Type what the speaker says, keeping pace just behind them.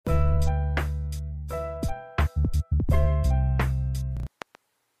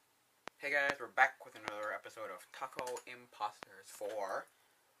Hey guys, we're back with another episode of Taco Imposters for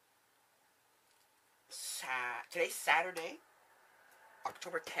today's Saturday,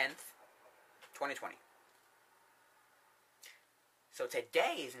 October 10th, 2020. So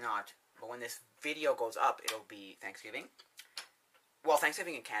today is not, but when this video goes up, it'll be Thanksgiving. Well,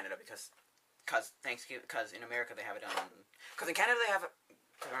 Thanksgiving in Canada because in America they have it on, because in Canada they have it,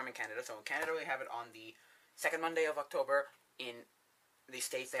 because I'm in Canada, so in Canada we have it on the second Monday of October. In the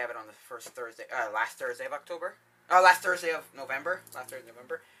States, they have it on the last Thursday of October. Last Thursday of November.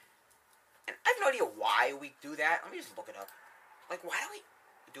 And I have no idea why we do that. Let me just look it up. Like, why don't we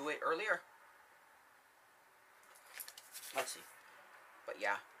do it earlier? Let's see. But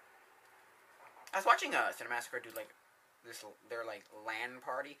yeah. I was watching Cinemassacre do, like, their, like, LAN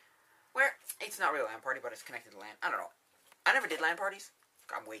party. Where, it's not really a LAN party, but it's connected to LAN. I don't know. I never did LAN parties.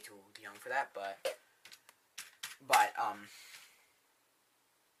 I'm way too young for that, but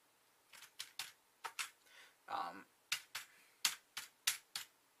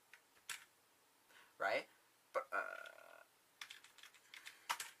right?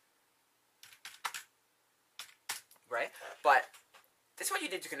 Right? But that's what you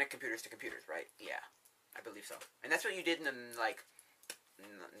did to connect computers to computers, right? Yeah, I believe so. And that's what you did in the, like,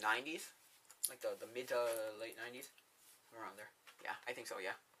 90s? Like, the mid to late 90s? Around there. Yeah, I think so,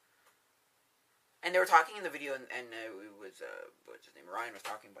 yeah. And they were talking in the video, and it was, what's his name, Ryan was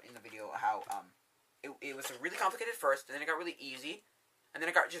talking about in the video how, it was really complicated first, and then it got really easy, and then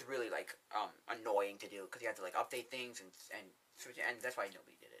it got just really, like, annoying to do, because you had to, like, update things, and switch, and that's why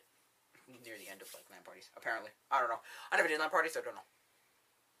nobody did it near the end of, like, LAN parties, apparently. I don't know. I never did LAN parties, so I don't know.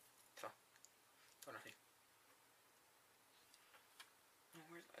 So, don't know.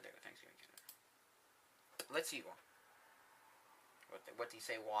 Where's, there we go, Thanksgiving Canada. Let's see what do you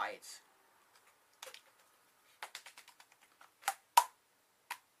say why it's...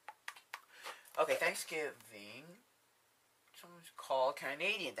 Okay, Thanksgiving. Someone's called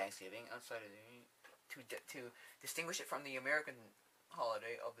Canadian Thanksgiving outside of to distinguish it from the American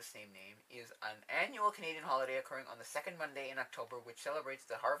holiday of the same name is an annual Canadian holiday occurring on the second Monday in October, which celebrates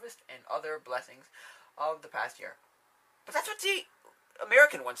the harvest and other blessings of the past year. But that's what the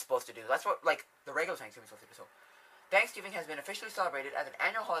American one's supposed to do. That's what, like, the regular Thanksgiving is supposed to do. So, Thanksgiving has been officially celebrated as an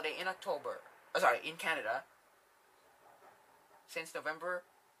annual holiday in in Canada, since November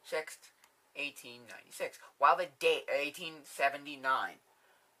 6th, 1896. While the date 1879.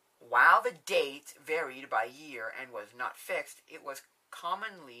 While the date varied by year and was not fixed, it was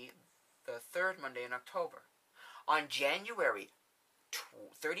commonly the third Monday in October. On January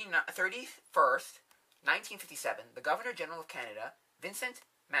 31st, 1957, the Governor General of Canada, Vincent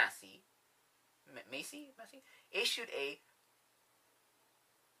Massey, issued a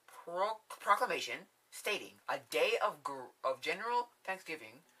proclamation stating a day of general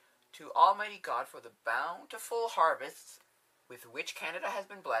thanksgiving to Almighty God for the bountiful harvests with which Canada has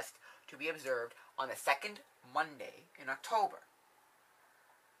been blessed, to be observed on the second Monday in October.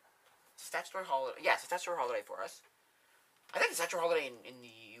 Statutory holiday. Yeah, it's a statutory holiday for us. I think it's a statutory holiday in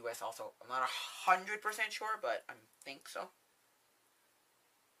the U.S. also. I'm not 100% sure, but I think so.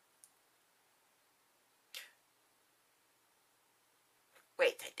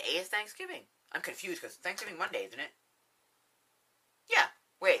 Wait, today is Thanksgiving? I'm confused because it's Thanksgiving Monday, isn't it? Yeah,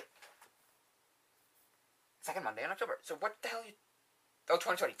 wait. Second Monday in October. So what the hell you... Oh,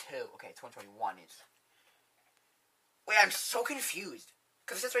 2022. Okay, 2021 is... Wait, I'm so confused.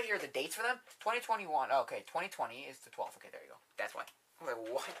 Because it says right here the dates for them. 2021. Oh, okay, 2020 is the 12th. Okay, there you go. That's why. I'm like,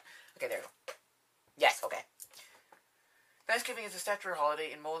 what? Okay, there you go. Yes, okay. Thanksgiving is a statutory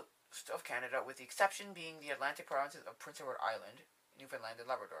holiday in most of Canada, with the exception being the Atlantic provinces of Prince Edward Island, Newfoundland and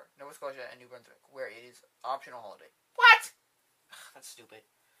Labrador, Nova Scotia, and New Brunswick, where it is an optional holiday. What? Ugh, that's stupid.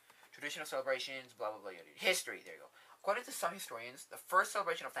 Traditional celebrations, blah, blah, blah. History, there you go. According to some historians, the first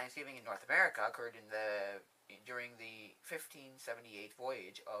celebration of Thanksgiving in North America occurred during the 1578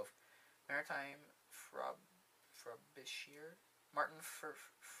 voyage of Martin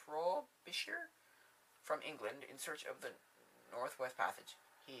Frobisher from England in search of the Northwest Passage.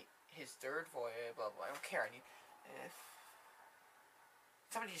 His third voyage, blah, blah, I don't care.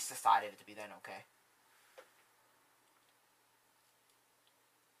 Somebody just decided it to be then, okay?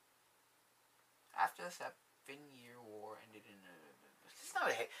 After the 7-Year War ended in... It's not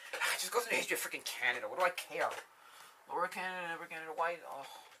it just goes into the history of freaking Canada. What do I care? Lower Canada, Upper Canada, why... Oh,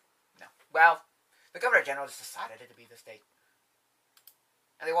 no. Well, the Governor General just decided it to be the state.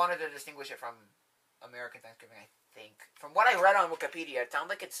 And they wanted to distinguish it from American Thanksgiving, I think. From what I read on Wikipedia, it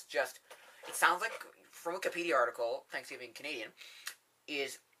sounds like it's just... It sounds like, from Wikipedia article, Thanksgiving Canadian,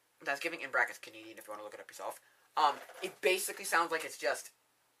 is Thanksgiving in brackets Canadian, if you want to look it up yourself. It basically sounds like it's just...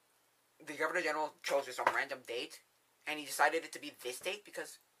 the Governor General chose just some random date, and he decided it to be this date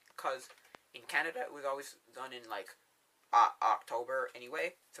because in Canada it was always done in like October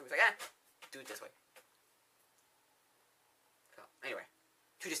anyway. So he was like, do it this way. So anyway,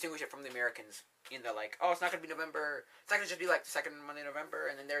 to distinguish it from the Americans in the like, oh, it's not gonna be November. It's not gonna just be like the second Monday in November,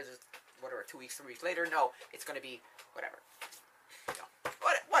 and then there's this, whatever 2 weeks, 3 weeks later. No, it's gonna be whatever. So,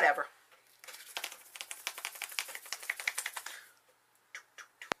 whatever.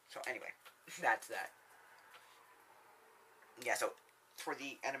 So anyway, that's that. Yeah, so for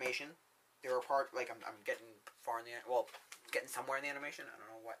the animation, there were like I'm getting far in the getting somewhere in the animation. I don't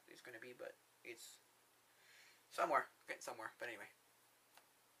know what it's gonna be, but it's somewhere, getting somewhere. But anyway,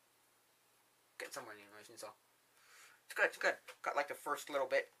 getting somewhere in the animation. So it's good. It's good. Got like the first little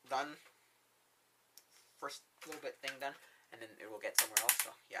bit done, first little bit thing done, and then it will get somewhere else.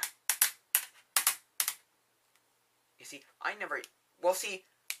 So yeah. You see, I never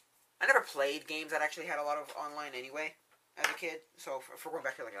played games that actually had a lot of online anyway as a kid. So for going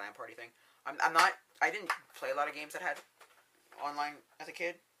back to like a LAN party thing, I didn't play a lot of games that had online as a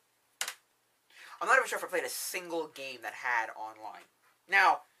kid. I'm not even sure if I played a single game that had online.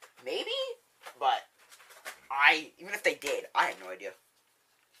 Now, maybe, but even if they did, I had no idea.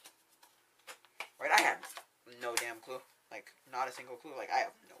 Right? I had no damn clue. Like, not a single clue. Like, I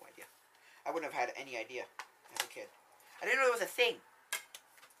have no idea. I wouldn't have had any idea as a kid. I didn't know there was a thing.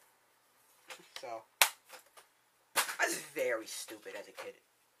 So, I was very stupid as a kid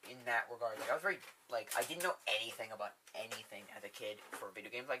in that regard. Like, I was very, like, I didn't know anything about anything as a kid for video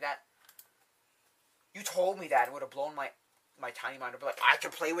games like that. You told me that, it would have blown my tiny mind. I'd be like, I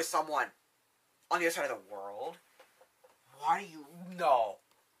can play with someone on the other side of the world? Why do you... No.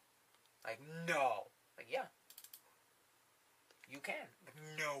 Like, no. Like, yeah. You can. Like,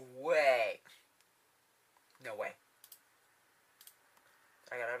 no way. No way.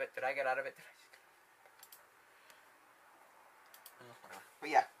 Did I get out of it? Did I get out of it? But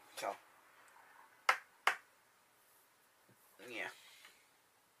yeah, so. Yeah.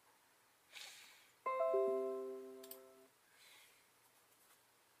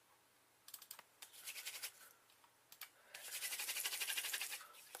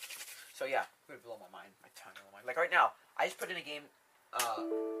 So yeah, it would blow my mind, my tiny little mind. Like right now, I just put in a game,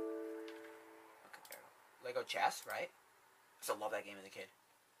 Lego Chess, right? I still love that game as a kid.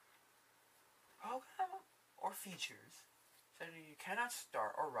 Program or features so that you cannot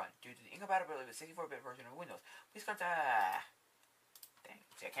start or run due to the incompatibility with the 64-bit version of Windows. Please contact... Dang,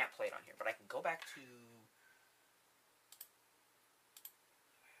 see, I can't play it on here, but I can go back to...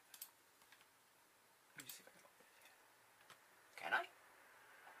 Let me just see if I can open it. Can I?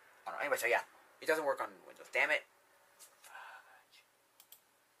 Oh, no. Anyway, so yeah, it doesn't work on Windows. Damn it.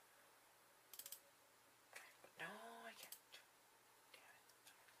 No, I can't. Damn it.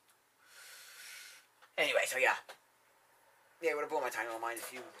 Anyway, so yeah. Yeah, it would have blown my tiny little mind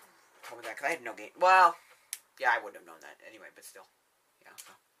if you told me that, because I had no game. Well, yeah, I wouldn't have known that anyway, but still. Yeah,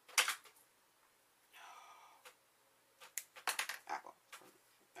 so. Well.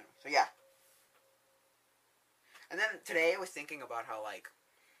 Anyway, so yeah. And then today I was thinking about how, like,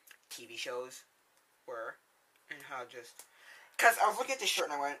 TV shows were, and how just... Because I was looking at this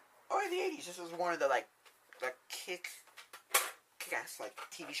shirt and I went, oh, in the 80s, this was one of the, like kick-ass, like,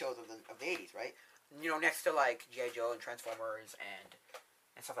 TV shows of the 80s, right? You know, next to, like, G.I. Joe and Transformers and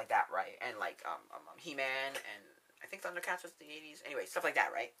stuff like that, right? And, like, He-Man and I think Thundercats was the 80s. Anyway, stuff like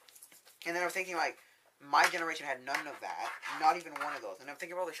that, right? And then I was thinking, like, my generation had none of that, not even one of those. And I'm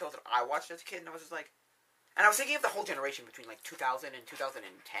thinking of all the shows that I watched as a kid, and I was just like... And I was thinking of the whole generation between, like, 2000 and 2010,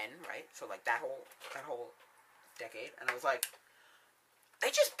 right? So, like, that whole decade. And I was like, they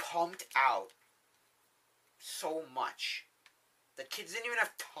just pumped out so much that kids didn't even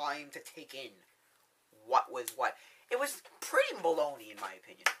have time to take in what was what. It was pretty baloney, in my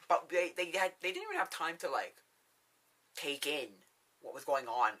opinion. But they didn't even have time to, like, take in what was going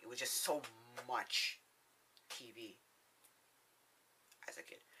on. It was just so much TV as a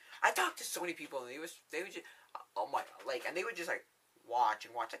kid. I talked to so many people, and they would just, oh my, like, and they would just, like, watch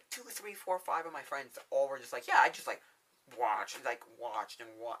and watch, like, 2, 3, 4, 5 of my friends all were just like, yeah, I just, like, watched and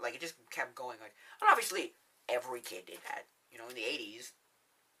watched, like, it just kept going, like, and obviously, every kid did that, you know, in the 80s,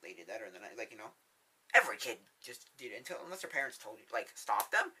 they did that, or in the, like, you know, every kid just did it, unless their parents told you, like,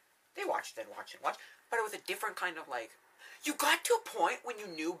 stop them, they watched and watched and watched, but it was a different kind of, like, you got to a point when you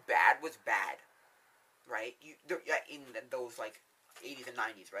knew bad was bad, right, in those, like, 80s and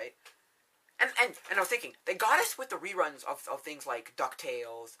 90s, right? And I was thinking, they got us with the reruns of things like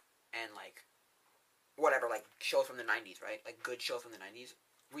DuckTales and, like, whatever, like, shows from the 90s, right? Like, good shows from the 90s.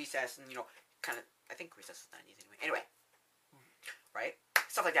 Recess and, you know, kind of, I think Recess is 90s anyway. Anyway, right?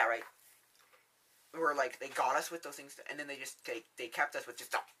 Stuff like that, right? were like they got us with those things, and then they kept us with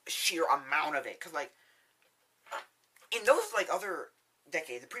just the sheer amount of it. Because like in those like other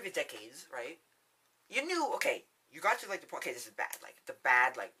decades, the previous decades, right? You knew, okay, you got to like the point. Okay, this is bad. Like the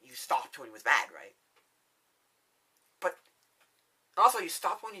bad, like you stopped when it was bad, right? But also you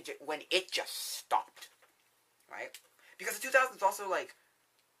stopped when it just stopped, right? Because the 2000s is also like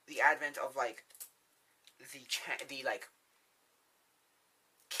the advent of like the like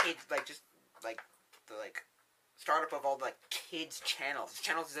kids like just like the like startup of all the like kids channels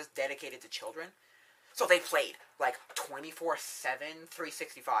just dedicated to children. So they played like 24/7,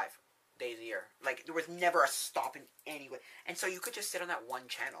 365 days a year. Like there was never a stop in any way, and so you could just sit on that one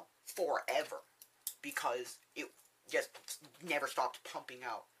channel forever because it just never stopped pumping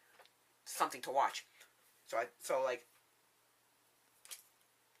out something to watch. So like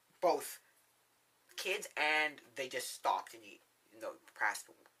both kids and they just stopped in the past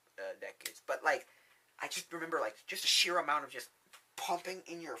decades. But like I just remember like just a sheer amount of just pumping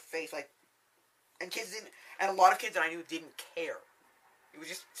in your face, like, and kids didn't, and a lot of kids that I knew didn't care. It was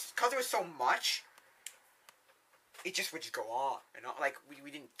just because there was so much. It just would just go on, you know. Like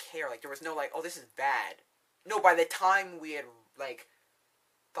we didn't care. Like there was no like, oh, this is bad. No, by the time we had like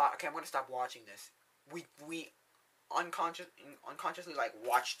thought, okay, I'm gonna stop watching this, we unconsciously like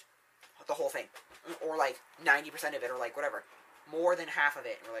watched the whole thing, or like 90% of it, or like whatever, more than half of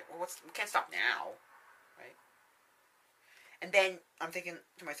it. And we're like, well, we can't stop now, right? And then I'm thinking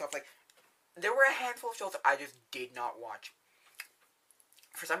to myself, like, there were a handful of shows that I just did not watch.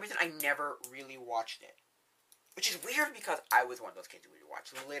 For some reason, I never really watched it, which is weird because I was one of those kids who would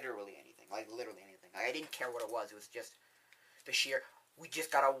watch literally anything, like literally anything. Like, I didn't care what it was. It was just the sheer. We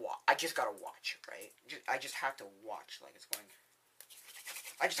just gotta watch. I just gotta watch, right? I just have to watch. Like it's going.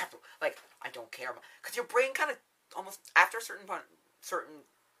 I just have to, like, I don't care. Because your brain kind of, almost, after a certain amount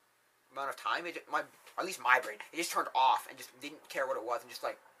of time, at least my brain, it just turned off and just didn't care what it was. And just,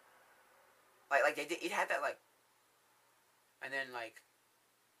 like it had that, like, and then, like,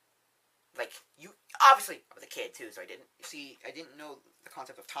 you, obviously, I was a kid, too, so I didn't know the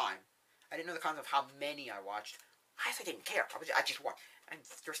concept of time. I didn't know the concept of how many I watched. I didn't care. I just watched. And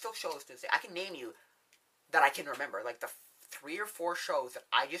there's still shows to say. I can name you that I can remember, like, the 3 or 4 shows that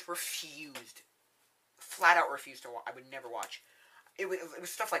I just flat out refused to watch. I would never watch. It was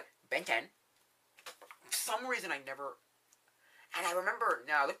stuff like Ben 10. For some reason I never, and I remember,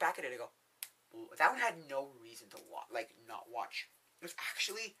 now I look back at it and I go, that one had no reason to not watch. It was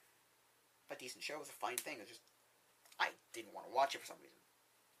actually a decent show. It was a fine thing. It was just, I didn't want to watch it for some reason.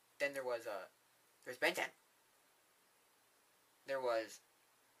 Then there's Ben 10. There was,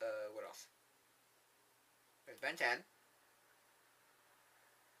 what else? There's Ben 10.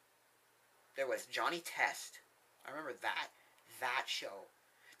 There was Johnny Test. I remember that show.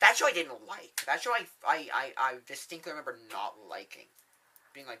 That show I didn't like. That show I distinctly remember not liking.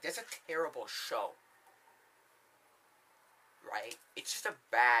 Being like, that's a terrible show. Right? It's just a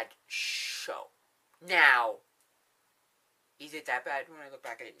bad show. Now, is it that bad when I look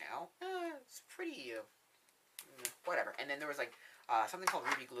back at it now? It's pretty, whatever. And then there was like, something called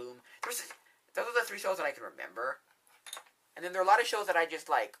Ruby Gloom. Those are the 3 shows that I can remember. And then there are a lot of shows that I just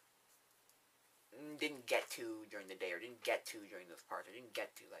like, didn't get to during the day, or didn't get to during those parts, or didn't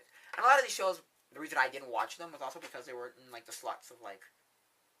get to, like, and a lot of these shows, the reason I didn't watch them was also because they were in, like, the slots of, like,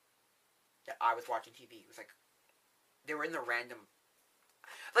 that I was watching TV. It was, like, they were in the random,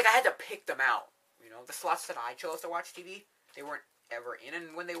 like, I had to pick them out, you know, the slots that I chose to watch TV, they weren't ever in,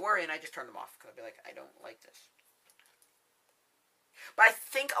 and when they were in, I just turned them off, because I'd be like, I don't like this. But I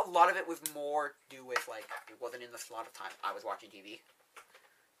think a lot of it was more to do with, like, it wasn't in the slot of time I was watching TV,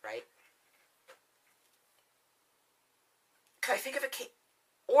 right? Because I think if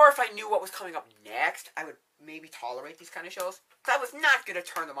or if I knew what was coming up next, I would maybe tolerate these kind of shows. Because I was not going to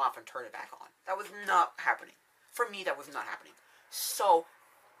turn them off and turn it back on. That was not happening. For me, that was not happening. So,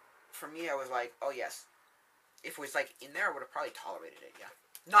 for me, I was like, oh yes. If it was, like, in there, I would have probably tolerated it, yeah.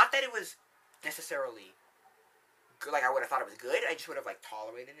 Not that it was necessarily good, like, I would have thought it was good. I just would have, like,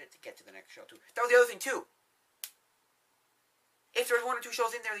 tolerated it to get to the next show, too. That was the other thing, too. If there was 1 or 2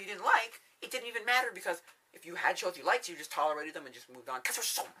 shows in there that you didn't like, it didn't even matter, because if you had shows you liked, you just tolerated them and just moved on. Because there's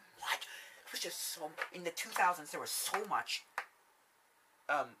so much. It was just so... In the 2000s, there was so much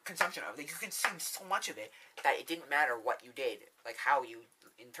consumption of it. You consumed so much of it that it didn't matter what you did. Like, how you...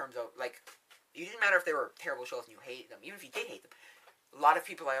 In terms of, like... It didn't matter if they were terrible shows and you hated them. Even if you did hate them. A lot of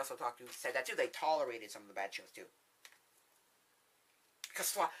people I also talked to said that, too. They tolerated some of the bad shows, too. Because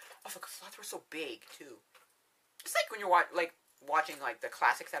slots were so big, too. It's like when you're watching, like, the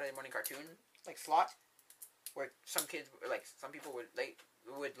classic Saturday morning cartoon, like, slot. Where some kids, like, some people would,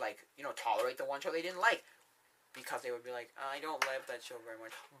 would like tolerate the one show they didn't like because they would be like, I don't love that show very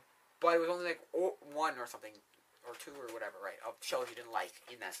much, but it was only like one or something or two or whatever, right, of shows you didn't like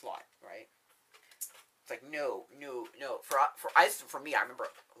in that slot, right? It's like no. For me, I remember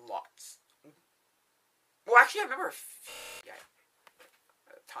lots. Well, actually, I remember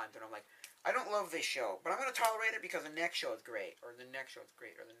times when I'm like, I don't love this show, but I'm gonna tolerate it because the next show is great, or the next show is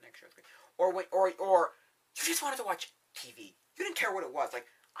great, or the next show is great, or you just wanted to watch TV. You didn't care what it was. Like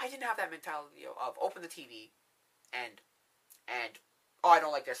I didn't have that mentality of open the TV, and oh, I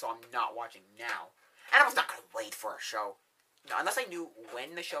don't like this, so I'm not watching now. And I was not gonna wait for a show, no, unless I knew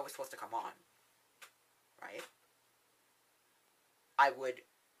when the show was supposed to come on. Right? I would.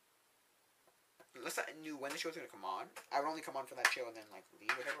 Unless I knew when the show was gonna come on, I would only come on for that show and then like leave,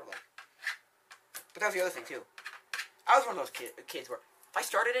 whatever. Like, but that was the other thing too. I was one of those kids where if I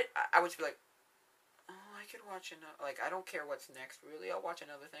started it, I would just be like, oh, I could watch another. Like, I don't care what's next. Really, I'll watch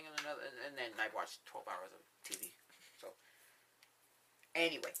another thing and then I'd watch 12 hours of TV. So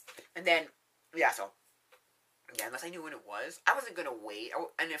anyway, and then so unless I knew when it was, I wasn't gonna wait.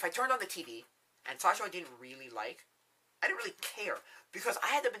 And if I turned on the TV and saw a show I didn't really like, I didn't really care because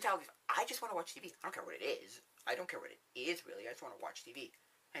I had the mentality of, I just want to watch TV. I don't care what it is. I don't care what it is really. I just want to watch TV.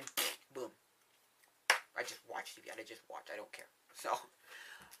 And boom. I just watch TV. I just watch. I don't care. So,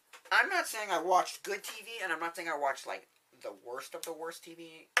 I'm not saying I watched good TV, and I'm not saying I watched, like, the worst of the worst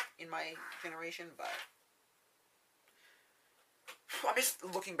TV in my generation, but I'm just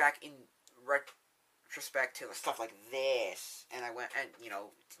looking back in retrospect to stuff like this, and I went, and,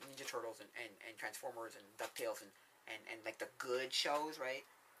 Ninja Turtles and Transformers and DuckTales and like the good shows, right?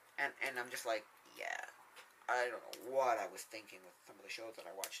 And I'm just like, yeah, I don't know what I was thinking with some of the shows that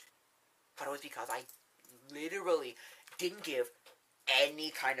I watched. But it was because I literally didn't give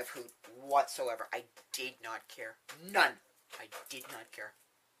any kind of hoot whatsoever. I did not care. None. I did not care.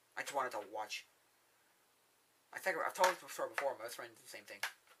 I just wanted to watch. I've told this story before, my best friend did the same thing.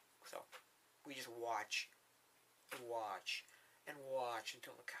 So, we just watch, and watch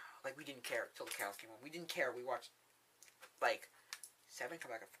until we didn't care until the cows came home. We didn't care. We watched, 7,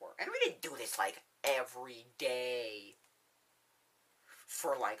 come back at 4. And we didn't do this, every day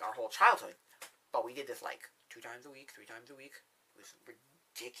for, our whole childhood. But we did this, 2 times a week, 3 times a week. It was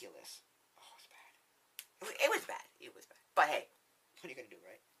ridiculous. Oh, it was bad. It was bad. It was bad. But hey, what are you gonna do,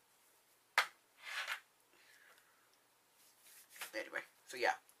 right? Anyway, so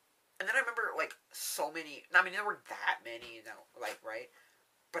yeah. And then I remember, so many, I mean, there weren't that many, right?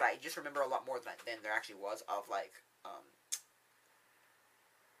 But I just remember a lot more than there actually was of,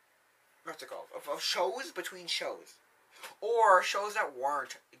 what's it called? Of shows between shows. Or shows that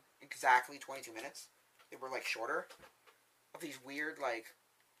weren't exactly 22 minutes. They were, shorter. Of these weird,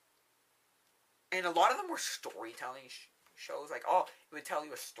 and a lot of them were storytelling shows. It would tell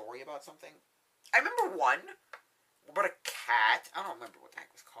you a story about something. I remember one about a cat. I don't remember what the heck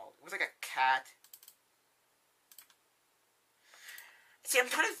it was called. It was like a cat. See, I'm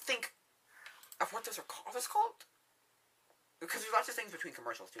trying to think of what those are called. What's called? Because there's lots of things between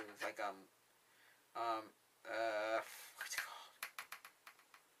commercials too. It's what's it called?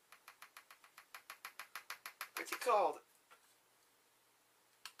 What's it called?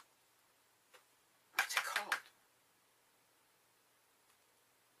 What's it called?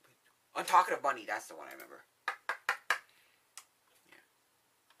 Untalkative Bunny. That's the one I remember. Yeah,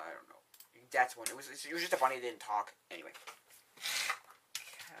 I don't know. That's one. It was just a bunny that didn't talk. Anyway.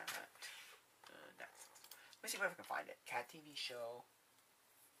 Cat. Let me see if I can find it. Cat TV show.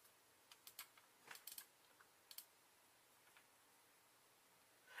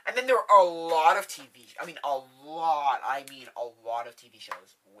 And then there are a lot of TV. I mean a lot of TV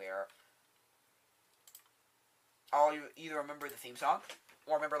shows where I'll either remember the theme song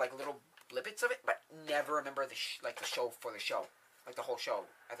or remember little blippets of it, but never remember the show for the show, the whole show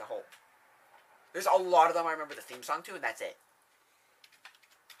as a whole. There's a lot of them I remember the theme song to, and that's it.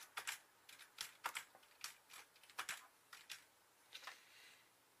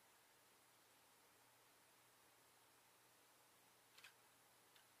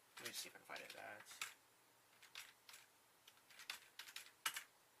 Let me see if I can find it.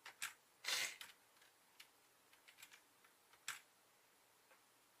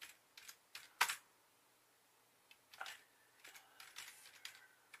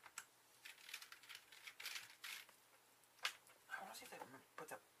 I want to see if they put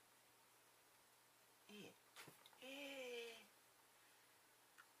the.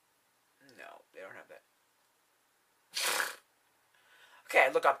 No, they don't have that. Okay,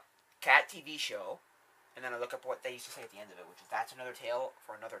 I look up cat TV show, and then I look up what they used to say at the end of it, which is That's Another Tale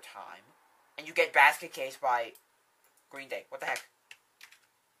for Another Time. And you get Basket Case by Green Day. What the heck?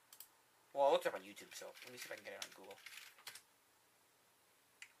 Well, I looked it up on YouTube, so let me see if I can get it on Google.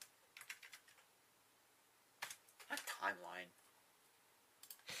 Not timeline.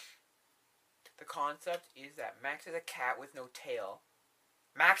 The concept is that Max is a cat with no tail.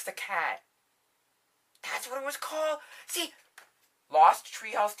 Max the cat. That's what it was called. See, Lost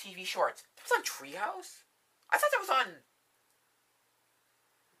Treehouse TV shorts. That was on Treehouse? I thought that was on...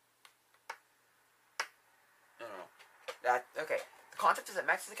 No. Okay. The concept is that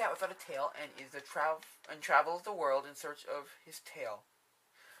Max is a cat without a tail and travels the world in search of his tail.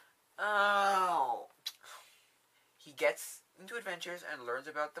 Oh. He gets into adventures and learns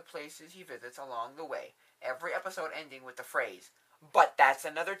about the places he visits along the way. Every episode ending with the phrase, "But that's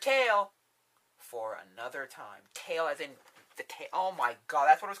another tale for another time." Tail as in the tail. Oh my god,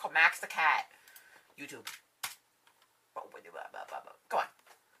 that's what it was called. Max the cat. YouTube. Come on.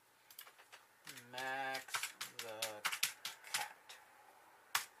 Max the cat.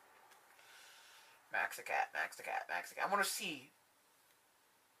 Max the cat. Max the cat. Max the cat. I want to see.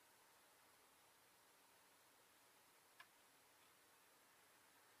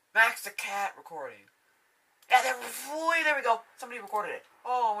 Max the cat recording. Yeah, there we go. Somebody recorded it.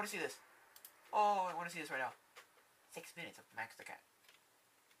 Oh, I want to see this. Oh, I want to see this right now. 6 minutes of Max the cat.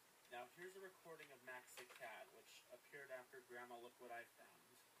 Now here's a recording of Max the cat, which appeared after Grandma Look What I Found.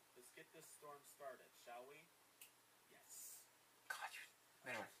 Let's get this storm started, shall we? Yes. God,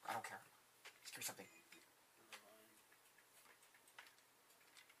 anyway, I don't care. Just give me something.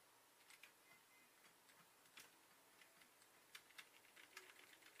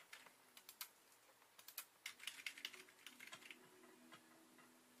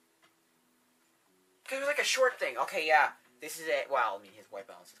 It was like a short thing. Okay, yeah. This is it. Well, I mean, his white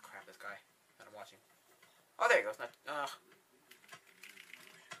balance is crap, this guy that I'm watching. Oh, there he goes.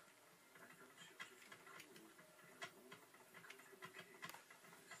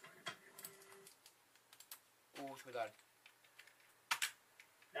 Ooh, it's good.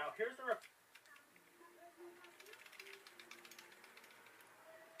 Now, here's the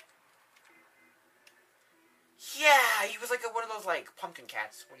Yeah, he was like one of those, like, pumpkin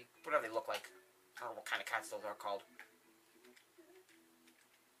cats. Whatever they look like. I don't know what kind of cats those are called.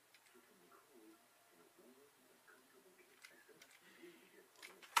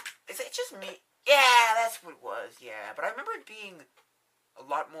 Is it just me? Yeah, that's what it was, yeah. But I remember it being a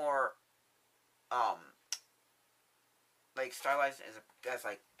lot more, like, stylized as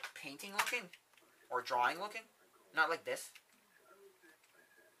like, painting looking. Or drawing looking. Not like this.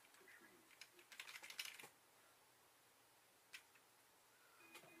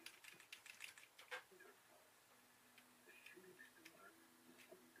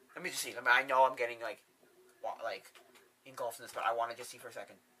 Let me just see. I know I'm getting, like, engulfed in this, but I want to just see for a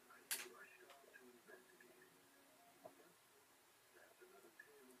second.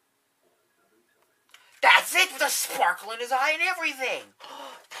 That's it, with a sparkle in his eye and everything.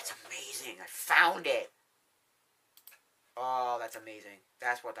 That's amazing. I found it. Oh, that's amazing.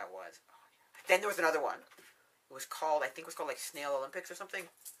 That's what that was. Then there was another one. It was called, I think it was called, like, Snail Olympics or something.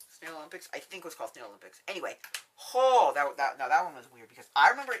 Snail Olympics? I think it was called Snail Olympics. Anyway. Oh, that one was weird because I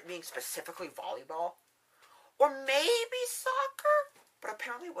remember it being specifically volleyball. Or maybe soccer. But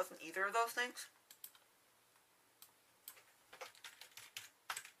apparently it wasn't either of those things.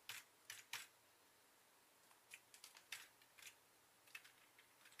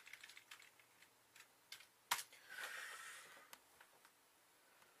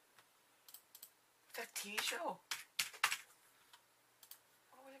 That TV show.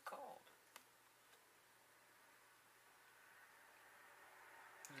 What was it called?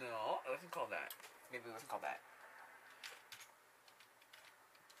 No, it wasn't called that. Maybe it wasn't called that.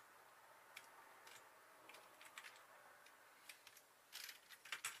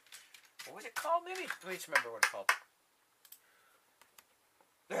 What was it called? Maybe. Let me just remember what it's called.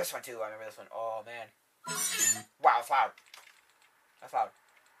 This one too. I remember this one. Oh man. Wow, it's loud. That's loud.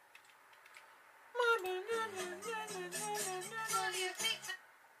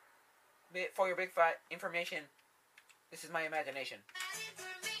 For your big fat information, this is my imagination.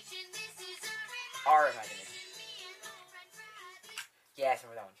 Our imagination. Yes, I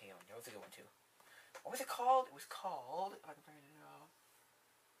remember that one too. That was a good one too. What was it called? It was called, if I can find it now,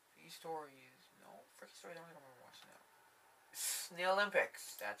 Freaky Stories. No, Freaky Stories, I don't remember watching that. Snail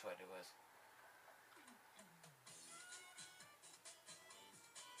Olympics. That's what it was.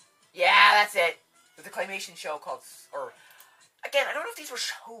 Yeah, that's it. There's a claymation show called, or, again, I don't know if these were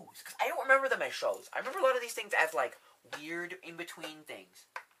shows, because I don't remember them as shows. I remember a lot of these things as, like, weird in-between things.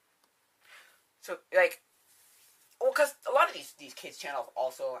 So, like, well, because a lot of these kids' channels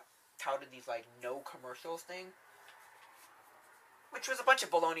also touted these, like, no commercials thing. Which was a bunch of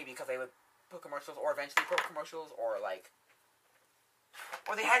baloney because they would put commercials, or eventually put commercials, or like,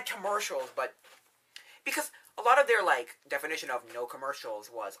 or they had commercials, but because a lot of their like definition of no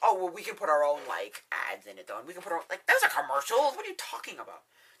commercials was, oh well, we can put our own like ads in it though, and we can put our own, like those are commercials. What are you talking about?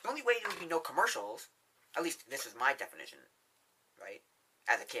 The only way there would be no commercials, at least this is my definition, right?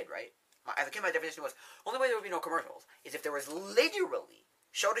 As a kid, right? As a kid, my definition was only way there would be no commercials is if there was literally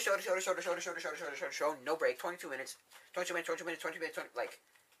show to show to show to show to show to show to show to show to show to show, no break, 22 minutes, 22 minutes, 22 minutes, 20 minutes, 20, like,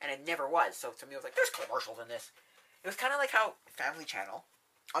 and it never was. So to me, it was like, there's commercials in this. It was kind of like how Family Channel,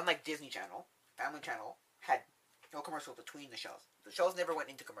 unlike Disney Channel, Family Channel had no commercials between the shows. The shows never went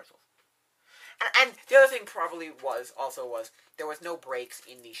into commercials. And the other thing probably was there was no breaks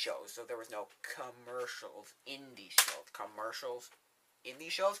in these shows, so there was no commercials in these shows. Commercials in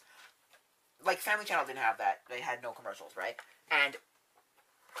these shows, like Family Channel didn't have that. They had no commercials, right? And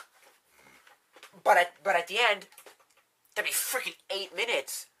but at the end, there'd be freaking 8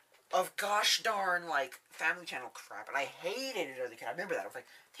 minutes of gosh darn like Family Channel crap, and I hated it as a kid. I remember that. I was like,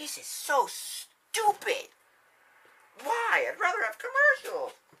 this is so stupid. Why? I'd rather have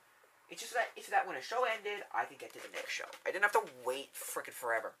commercials. It's just that when a show ended, I could get to the next show. I didn't have to wait freaking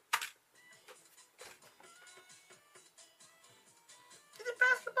forever. Is it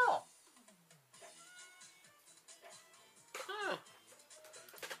basketball?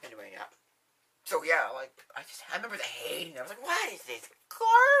 Anyway, yeah. So yeah, like I remember hating it. I was like, what is this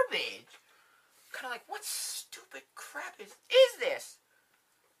garbage? Kind of like, what stupid crap is this?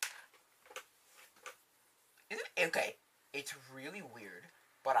 Isn't it? Okay, it's really weird,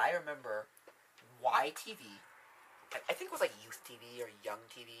 but I remember YTV. I think it was like Youth TV or Young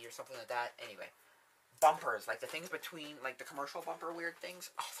TV or something like that. Anyway, bumpers, like the things between, like the commercial bumper weird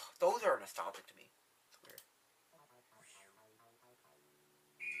things. Oh, those are nostalgic to me. It's weird.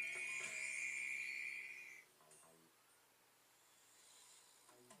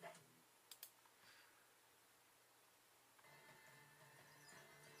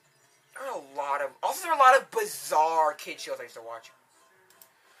 There are a lot of bizarre kid shows I used to watch.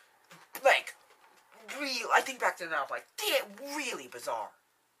 Like, I think back to them now, like, they're really bizarre.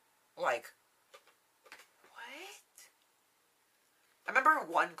 Like, what? I remember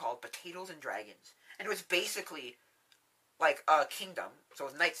one called Potatoes and Dragons, and it was basically like a kingdom, so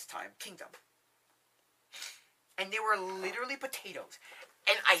it was Knight's time, kingdom. And they were literally potatoes.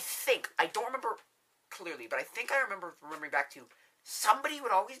 And I don't remember clearly, but I think I remember remembering back to somebody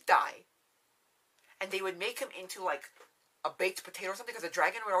would always die, and they would make him into like a baked potato or something, because the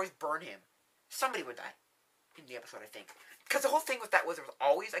dragon would always burn him. Somebody would die in the episode, I think. Because the whole thing with that was there was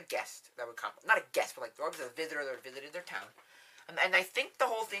always a guest that would come. Not a guest, but like there was a visitor that visited their town. And I think the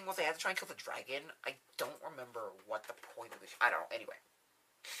whole thing was they had to try and kill the dragon. I don't remember what the point of this. I don't know. Anyway.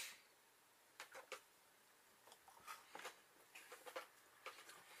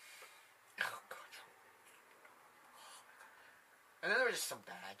 Oh, God. And then there was just some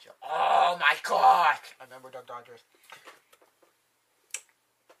bad jokes. Oh, my God. I remember Duck Dodgers.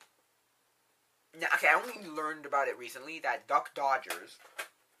 Now, okay, I only learned about it recently that Duck Dodgers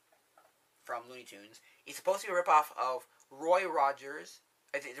from Looney Tunes is supposed to be a ripoff of Roy Rogers.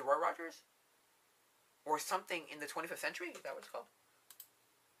 Is it Roy Rogers? Or something in the 25th century? Is that what it's called?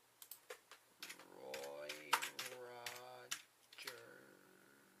 Roy Rogers.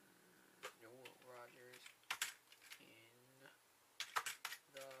 No, Rogers in the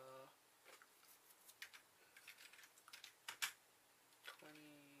 25th.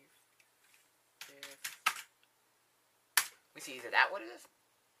 Let me see, is it that what it is?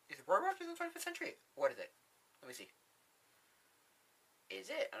 Is it Roy Rogers in the 25th century? What is it? Let me see. Is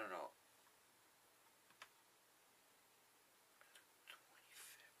it? I don't know.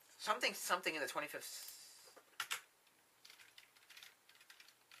 25th. Something in the 25th.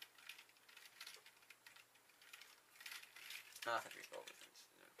 No, century spelled difference.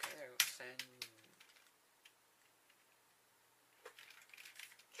 Okay, there we go.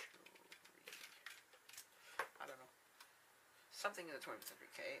 I don't know. Something in the 20th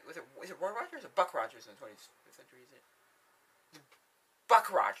century. Okay, is it Roy Rogers or Buck Rogers in the 20th century? Is it Buck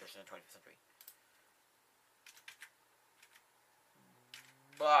Rogers in the 20th century?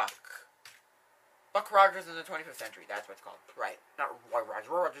 Buck Rogers in the 25th century. That's what it's called. Right. Not Roy Rogers.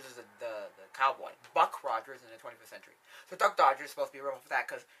 Roy Rogers is the cowboy. Buck Rogers in the 25th century. So Duck Dodgers is supposed to be a ripoff of that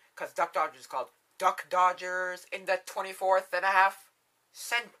because Duck Dodgers is called Duck Dodgers in the 24th and a half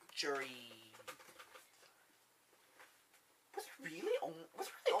century. Was really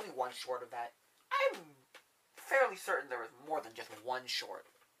only one short of that? I'm fairly certain there was more than just one short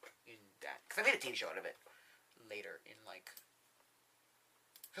in that. Because I made a TV show out of it later in like...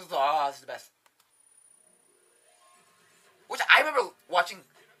 Because this is the best. Which I remember watching...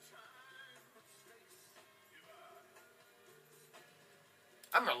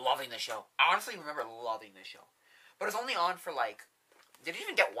 remember loving the show. I honestly remember loving the show. But it was only on for like... Did it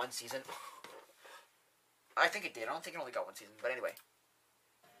even get one season? I think it did. I don't think it only got one season. But anyway.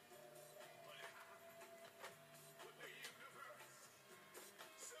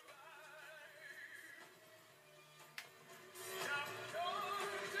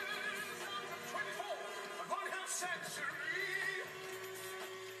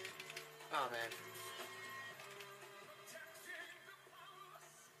 Oh, man.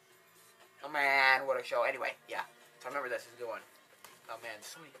 Oh, man. What a show. Anyway, yeah. So I remember this. This is a good one. Oh, man.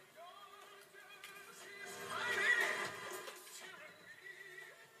 So many...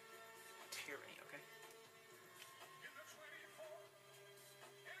 Tyranny, okay.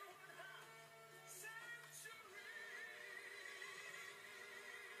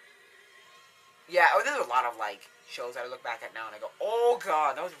 Yeah, oh, there's a lot of, like, shows that I look back at now and I go, oh,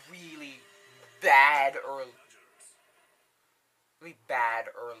 God, that was really bad early. Really bad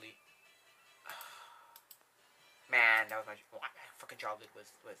early. Man, that was my fucking childhood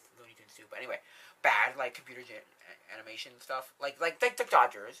with Looney Tunes too. But anyway, bad, like, computer animation stuff. Like the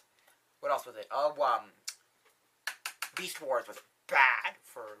Dodgers. What else was it? Beast Wars was bad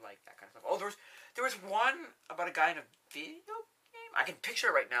for, like, that kind of stuff. Oh, there was one about a guy in a video game. I can picture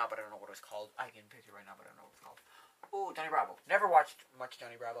it right now, but I don't know what it was called. I can picture it right now, but I don't know what it's called. Oh, Johnny Bravo. Never watched much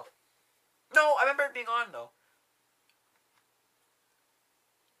Johnny Bravo. No, I remember it being on, though.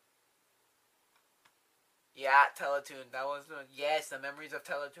 Yeah, Teletoon. That was yes. The memories of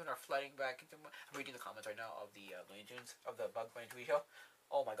Teletoon are flooding back into my... I'm reading the comments right now of the Looney Tunes of the Bugs Bunny TV show.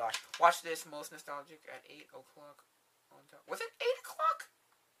 Oh my gosh! Watch this. Most nostalgic at 8 o'clock. Was it 8 o'clock?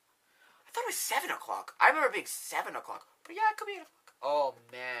 I thought it was 7 o'clock. I remember being 7 o'clock. But yeah, it could be 8 o'clock. Oh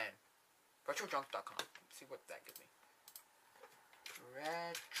man. RetroJunk.com. Let's see what that gives me.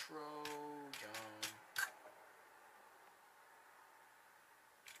 RetroJunk.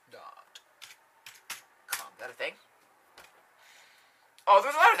 Is that a thing? Oh,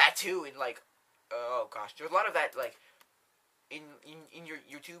 there's a lot of that too in like, oh gosh, there's a lot of that like, in your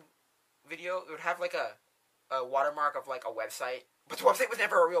YouTube video, it would have like a watermark of like a website, but the website was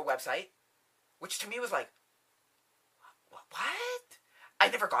never a real website, which to me was like, what? I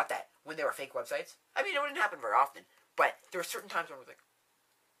never got that when they were fake websites. I mean, it wouldn't happen very often, but there were certain times when I was like,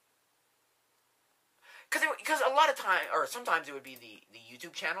 because a lot of time, or sometimes it would be the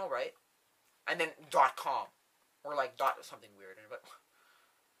YouTube channel, right? And then .com. Or like something weird. But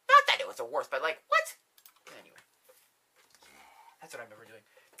not that it was the worst, but like, what? Anyway. That's what I remember doing.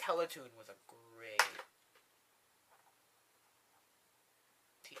 Teletoon was a great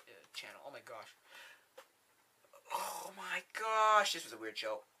channel. Oh my gosh. Oh my gosh. This was a weird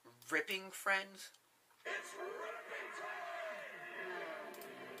show. Ripping Friends. It's ripping time!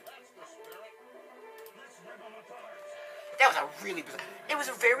 That's the spirit. Let's rip them apart. That was a really bizarre... It was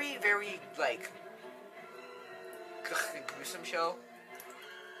a very, very, like... gruesome show.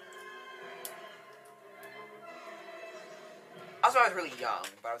 Also, I was really young,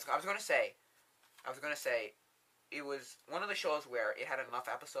 but I was gonna say, it was one of the shows where it had enough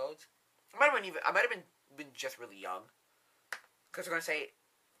episodes. I might have been just really young, because I'm gonna say,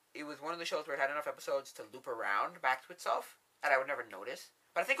 it was one of the shows where it had enough episodes to loop around back to itself, and I would never notice.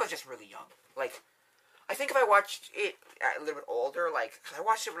 But I think I was just really young. Like, I think if I watched it a little bit older, like, cause I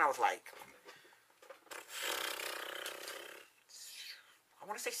watched it when I was like, I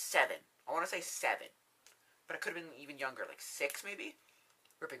want to say 7. But it could have been even younger, like 6 maybe?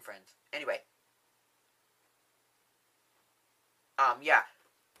 Ripping Friends. Anyway. Yeah.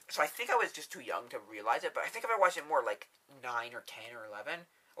 So I think I was just too young to realize it, but I think if I watched it more like 9 or 10 or 11,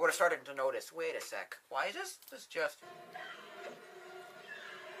 I would have started to notice, wait a sec, why is this just...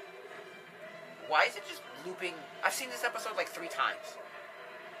 Why is it just looping? I've seen this episode like 3 times.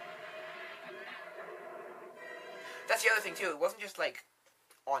 That's the other thing too. It wasn't just like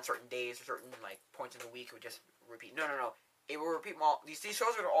on certain days or certain like points in the week it would just repeat. No. It would repeat these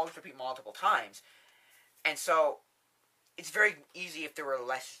shows would always repeat multiple times. And so it's very easy if there were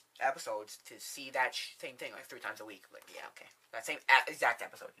less episodes to see that same thing like 3 times a week. Like, yeah, okay. That same exact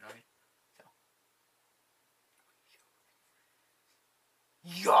episode, you know what I mean?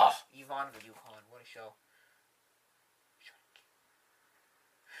 Yo! Yvonne the Yukon, what a show.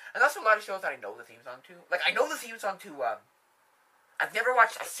 And that's a lot of shows that I know the theme song to. Like, I know the theme song to, I've never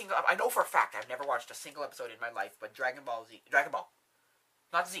watched a single... I know for a fact I've never watched a single episode in my life, but Dragon Ball Z. Dragon Ball.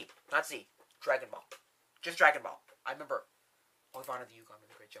 Not Z. Dragon Ball. Just Dragon Ball. I remember. Oh, Yvonne the Yukon was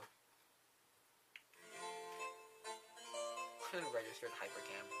a great show. Registered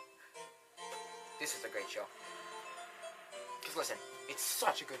Hypercam. This is a great show. Just listen. It's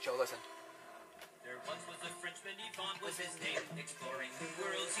such a good show. Listen. There once was a Frenchman, Yvonne was his name. Exploring the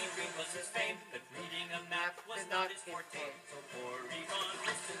worlds he dreamed was his fame. But reading a map was not his forte. So poor Yvonne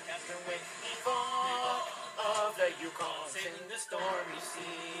was soon cast away. Yvonne of the Yukon, sailing the stormy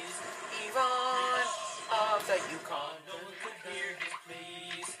seas. Yvonne of the Yukon, No one could hear his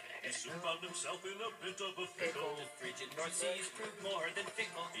pleas. He soon found himself in a bit of a pickle. The frigid North Seas proved more than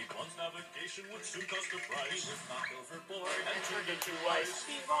fickle. Yvonne's navigation would soon cost a He price. was knocked overboard and turned into ice.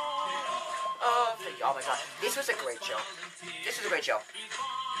 Yvonne of the... Oh my god, this was a great show. This was a great show.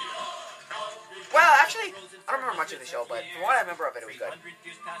 Well, actually, I don't remember much of the show, but from what I remember of it, it was good. 100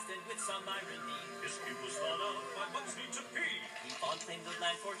 years passed and with some irony, Whiskey was thought of by what's need to be. Yvonne claimed the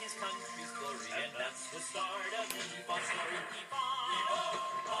land for his country's glory, and that's the start of the Yvonne story. Yvonne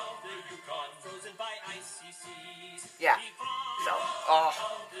of the Yukon, frozen by icy seas. Yeah. So, oh,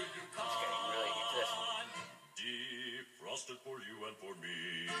 Of the Yukon, it's getting really into this. Defrosted for you and for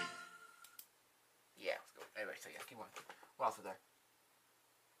me. Yeah, let's go. Anyway, so yeah, keep going. What else was there?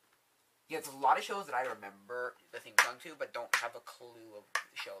 Yeah, there's a lot of shows that I remember the theme song to, but don't have a clue of the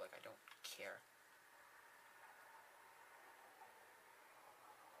show. Like, I don't care.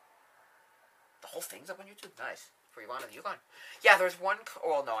 The whole thing's up on YouTube? Nice. For Yvonne of the Yukon. Yeah, there's one...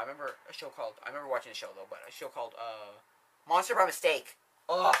 Well, no, I remember a show called... I remember watching the show, though, but a show called, Monster by Mistake.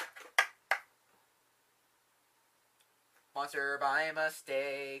 Ugh. Monster by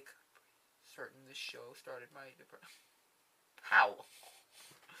Mistake. Certain the show started my depression. How?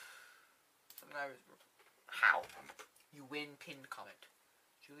 Something I was... How? You win pinned comment.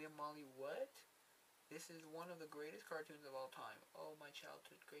 Julia Molly, what? This is one of the greatest cartoons of all time. Oh, my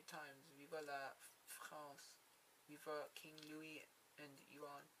childhood. Great times. Viva la France. Viva King Louis and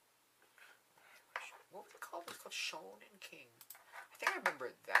Yvonne. What was it called? It was called Shonen King. I think I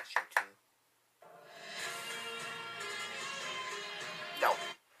remember that show too. No.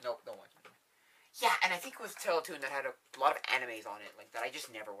 Nope, don't watch it. Yeah, and I think it was Teletoon that had a lot of animes on it, like that I just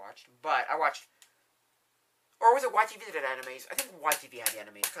never watched. But I watched... Or was it YTV that had animes? I think YTV had the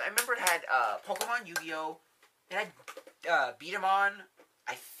animes. Cause I remember it had Pokemon, Yu-Gi-Oh! It had Beat 'em On.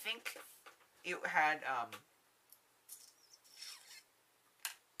 I think it had...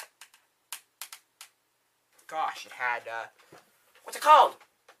 Gosh, it had... what's it called?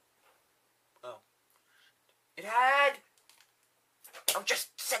 Oh. It had... Oh,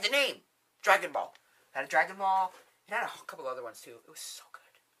 just said the name! Dragon Ball. It had a Dragon Ball. It had a couple other ones, too. It was so good.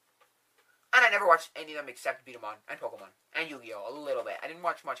 And I never watched any of them except Beat 'em On and Pokemon and Yu-Gi-Oh! A little bit. I didn't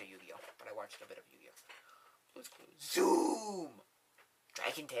watch much of Yu-Gi-Oh! But I watched a bit of Yu-Gi-Oh! Blue's Clues. Zoom!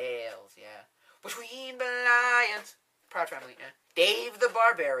 Dragon Tales, yeah. Between the Lions. Proud Family, yeah. Dave the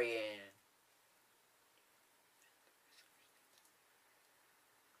Barbarian.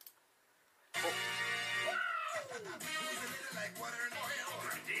 Oh.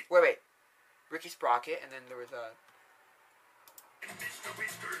 Wait. Ricky Sprocket, and then there was a... Mr.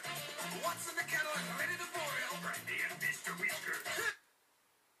 Whisker, what's in the kettle and ready to boil? Brandy and Mr. Whisker.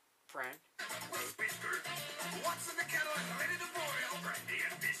 Fran. Whisker, what's in the kettle and ready to boil? Brandy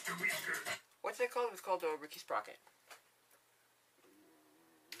and Mr. Whisker. What's that called? It was called Ricky Sprocket.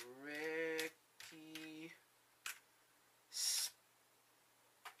 Ricky Sprocket.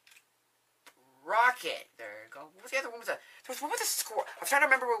 There you go. What was the other one? There was one with a squirrel. I'm trying to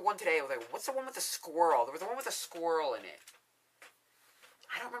remember what one today. I was like, what's the one with the squirrel? There was the one with a squirrel in it.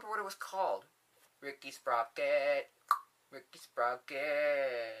 I don't remember what it was called. Ricky Sprocket. Ricky Sprocket.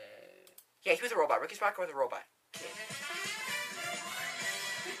 Yeah, he was a robot. Ricky Sprocket was a robot. Ricky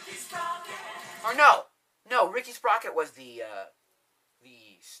Sprocket. Or no, Ricky Sprocket was the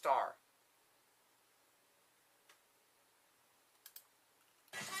star.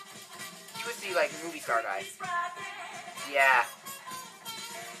 He was the like movie star guy. Yeah.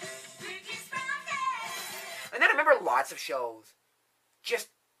 And then I remember lots of shows. Just,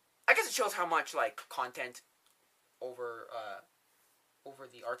 I guess it shows how much like content over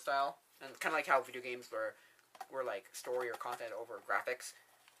the art style, and kind of like how video games were like story or content over graphics.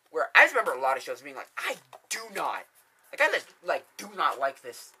 Where I just remember a lot of shows being like, I do not like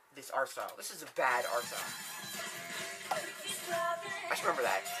this art style. This is a bad art style. I just remember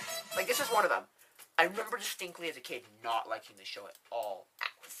that. Like, this is one of them. I remember distinctly as a kid not liking this show at all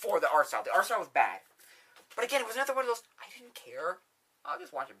for the art style. The art style was bad. But again, it was another one of those, I didn't care. I'll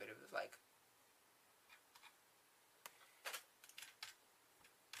just watch a bit of it. It was like...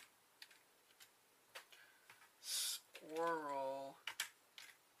 Squirrel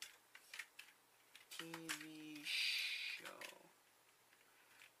TV show.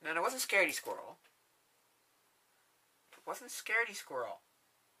 No, it wasn't Scaredy Squirrel. It wasn't Scaredy Squirrel.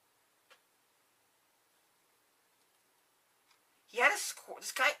 He had a squirrel.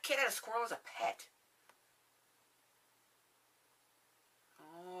 Kid had a squirrel as a pet.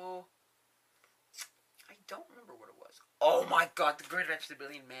 no. I don't remember what it was. Oh my god, The Great Adventures of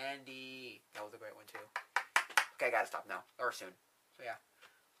Billy and Mandy. That was a great one too. Okay, I gotta stop now. Or soon. So yeah.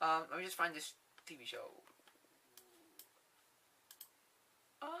 Let me just find this TV show.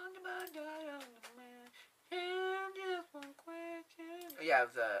 Oh, yeah, it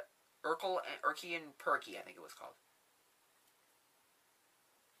was Erky and Perky, I think it was called.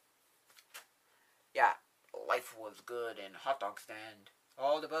 Yeah, life was good and hot dog stand.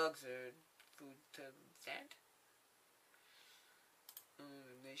 All the bugs are food to stand.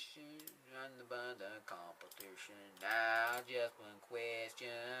 Mission run the competition. Now just one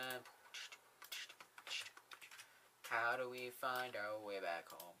question. How do we find our way back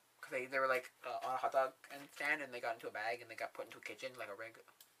home? Because they were like on a hot dog stand and they got into a bag and they got put into a kitchen like a rig.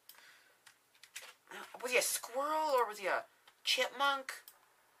 Was he a squirrel or was he a chipmunk?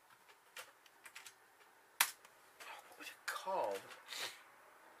 What was it called?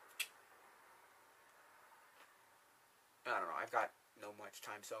 I don't know. I've got no much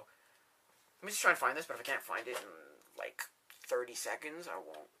time, so let me just try and find this. But if I can't find it in like 30 seconds, I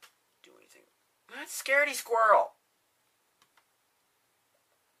won't do anything. That's Scaredy Squirrel.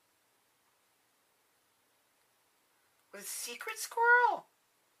 Was it Secret Squirrel?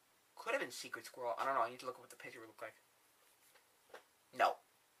 Could have been Secret Squirrel. I don't know. I need to look at what the picture would look like. No.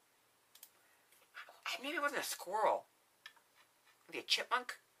 Maybe it wasn't a squirrel. Maybe a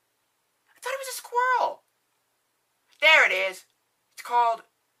chipmunk? I thought it was a squirrel. There it is. It's called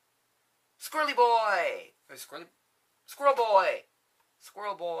Squirrely Boy. Or Squirrel Boy.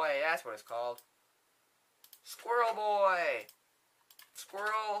 Squirrel Boy. That's what it's called. Squirrel Boy.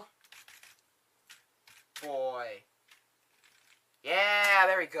 Squirrel Boy. Yeah,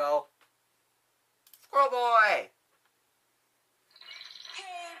 there we go. Squirrel Boy.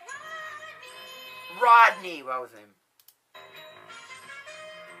 Hey, Rodney. What was his name?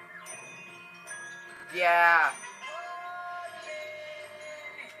 Yeah.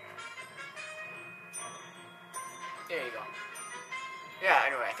 There you go. Yeah,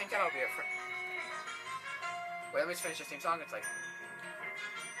 anyway, I think that'll be it for... Wait, let me just finish this theme song. It's like...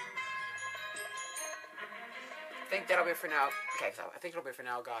 I think that'll be it for now. Okay, so I think it'll be it for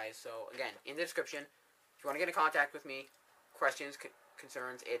now, guys. So, again, in the description, if you want to get in contact with me, questions,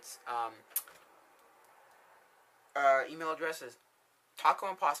 concerns, it's, email address is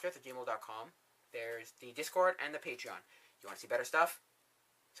tacoimposter@gmail.com. There's the Discord and the Patreon. You want to see better stuff?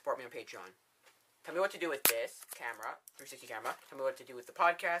 Support me on Patreon. Tell me what to do with this camera, 360 camera. Tell me what to do with the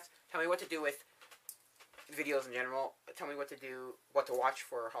podcast. Tell me what to do with videos in general. Tell me what to watch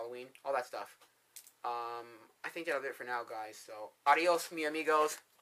for Halloween, all that stuff. I think that'll do it for now, guys. So, adios, mi amigos.